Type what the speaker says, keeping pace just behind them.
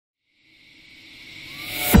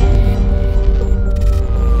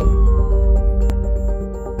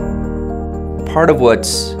Part of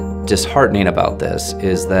what's disheartening about this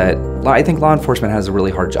is that I think law enforcement has a really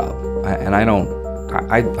hard job.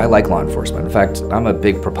 I like law enforcement. In fact, I'm a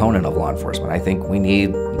big proponent of law enforcement. I think we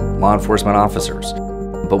need law enforcement officers,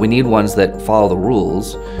 but we need ones that follow the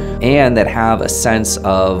rules and that have a sense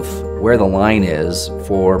of where the line is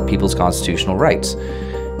for people's constitutional rights.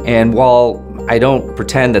 And while I don't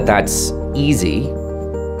pretend that that's easy,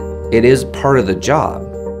 it is part of the job.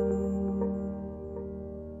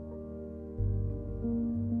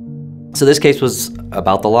 So this case was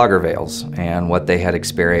about the Loggervales and what they had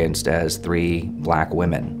experienced as 3 black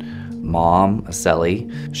women. Mom,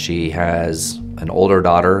 Aasylei, she has an older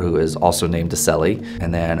daughter who is also named Aasylei,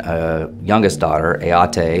 and then a youngest daughter,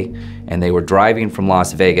 Aasylei, and they were driving from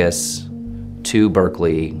Las Vegas to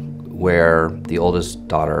Berkeley, where the oldest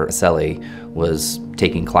daughter, Aasylei, was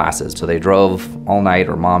taking classes. So they drove all night,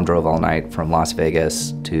 or Mom drove all night from Las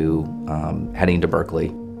Vegas to heading to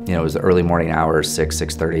Berkeley. You know, it was the early morning hours,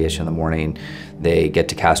 6:30-ish in the morning. They get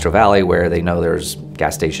to Castro Valley where they know there's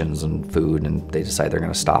gas stations and food, and they decide they're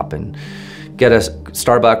gonna stop and get a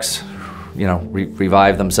Starbucks, you know,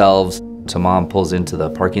 revive themselves. So Mom pulls into the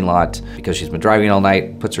parking lot because she's been driving all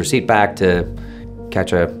night, puts her seat back to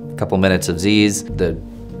catch a couple minutes of Z's. The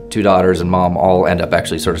 2 daughters and Mom all end up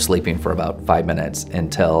actually sort of sleeping for about 5 minutes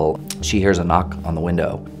until she hears a knock on the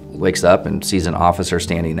window. Wakes up and sees an officer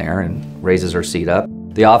standing there and raises her seat up.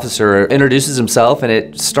 The officer introduces himself, and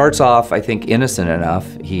it starts off, I think, innocent enough.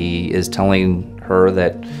 He is telling her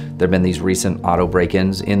that there have been these recent auto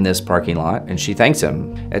break-ins in this parking lot, and she thanks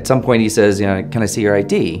him. At some point he says, you know, can I see your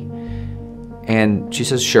ID? And she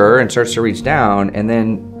says, sure, and starts to reach down, and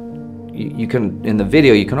then you can, in the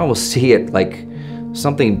video, you can almost see it like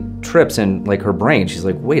something trips in like her brain. She's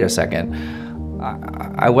like, wait a second.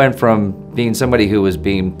 I went from being somebody who was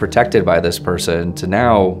being protected by this person to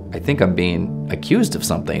now I think I'm being accused of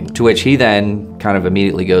something. To which he then kind of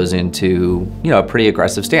immediately goes into, you know, a pretty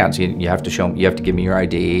aggressive stance. You have to show, you have to give me your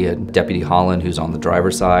ID. And Deputy Holland, who's on the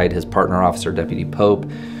driver's side, his partner officer, Deputy Pope,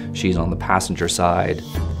 she's on the passenger side.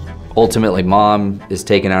 Ultimately, Mom is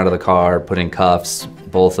taken out of the car, put in cuffs.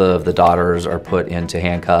 Both of the daughters are put into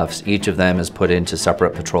handcuffs. Each of them is put into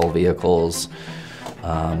separate patrol vehicles.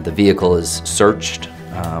 The vehicle is searched.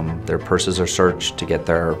 Their purses are searched to get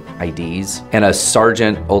their IDs. And a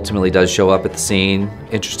sergeant ultimately does show up at the scene.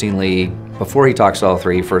 Interestingly, before he talks to all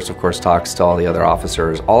 3, first of course talks to all the other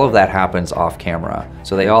officers. All of that happens off camera.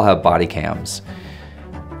 So they all have body cams.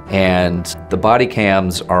 And the body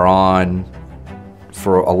cams are on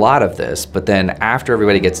for a lot of this, but then after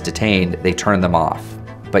everybody gets detained, they turn them off.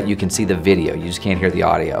 But you can see the video, you just can't hear the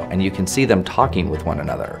audio. And you can see them talking with one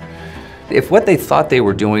another. If what they thought they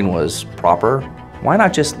were doing was proper, why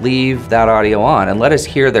not just leave that audio on and let us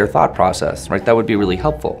hear their thought process, right? That would be really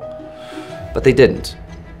helpful. But they didn't.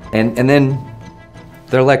 And then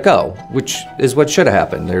they're let go, which is what should have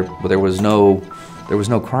happened. There was no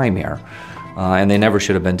crime here. And they never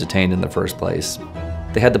should have been detained in the first place.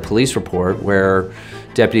 They had the police report where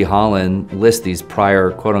Deputy Holland lists these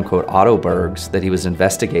prior quote-unquote auto burgs that he was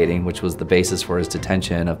investigating, which was the basis for his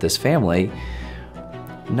detention of this family.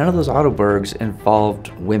 None of those auto burgs involved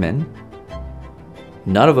women.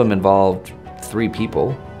 None of them involved 3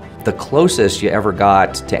 people. The closest you ever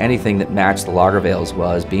got to anything that matched the Loggervales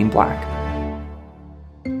was being black.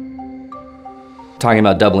 Talking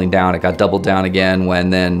about doubling down, it got doubled down again when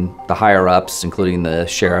then the higher-ups, including the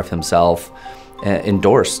sheriff himself,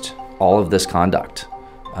 endorsed all of this conduct.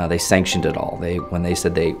 They sanctioned it all. When they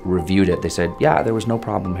said they reviewed it, they said, yeah, there was no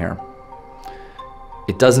problem here.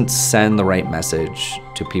 It doesn't send the right message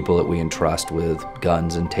to people that we entrust with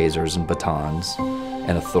guns and tasers and batons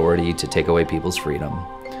and authority to take away people's freedom,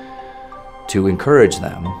 to encourage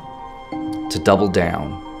them to double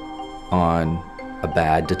down on a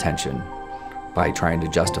bad detention by trying to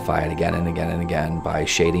justify it again and again and again by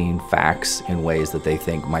shading facts in ways that they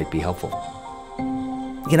think might be helpful.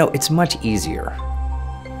 You know, it's much easier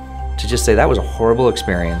to just say that was a horrible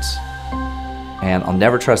experience and I'll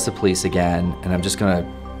never trust the police again, and I'm just gonna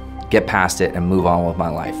get past it and move on with my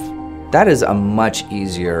life. That is a much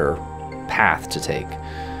easier path to take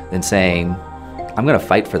than saying, I'm gonna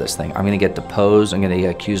fight for this thing. I'm gonna get deposed, I'm gonna get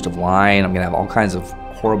accused of lying, I'm gonna have all kinds of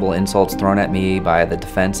horrible insults thrown at me by the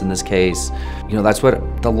defense in this case. You know, that's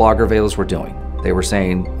what the Loggervales were doing. They were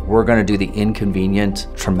saying, we're gonna do the inconvenient,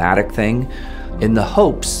 traumatic thing in the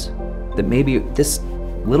hopes that maybe this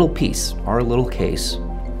little piece, our little case,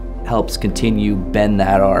 helps continue bend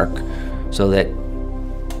that arc so that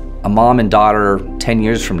a mom and daughter 10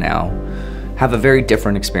 years from now have a very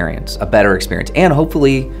different experience, a better experience, and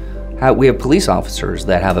hopefully we have police officers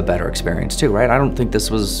that have a better experience too, right? I don't think this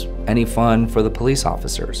was any fun for the police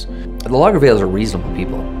officers. The Loggervales are reasonable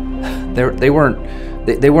people. They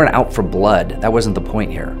weren't out for blood. That wasn't the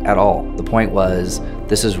point here at all. The point was,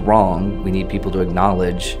 this is wrong. We need people to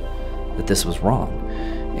acknowledge that this was wrong.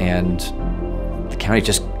 And the county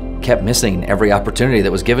just kept missing every opportunity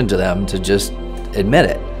that was given to them to just admit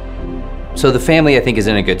it. So the family, I think, is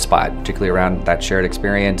in a good spot, particularly around that shared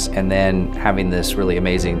experience, and then having this really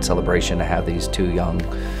amazing celebration to have these two young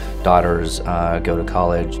daughters go to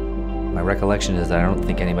college. My recollection is that I don't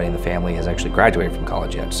think anybody in the family has actually graduated from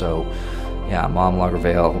college yet. So yeah, Mom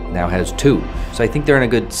Loggervale now has two. So I think they're in a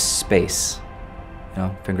good space. You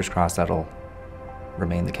know, fingers crossed that'll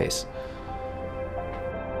remain the case.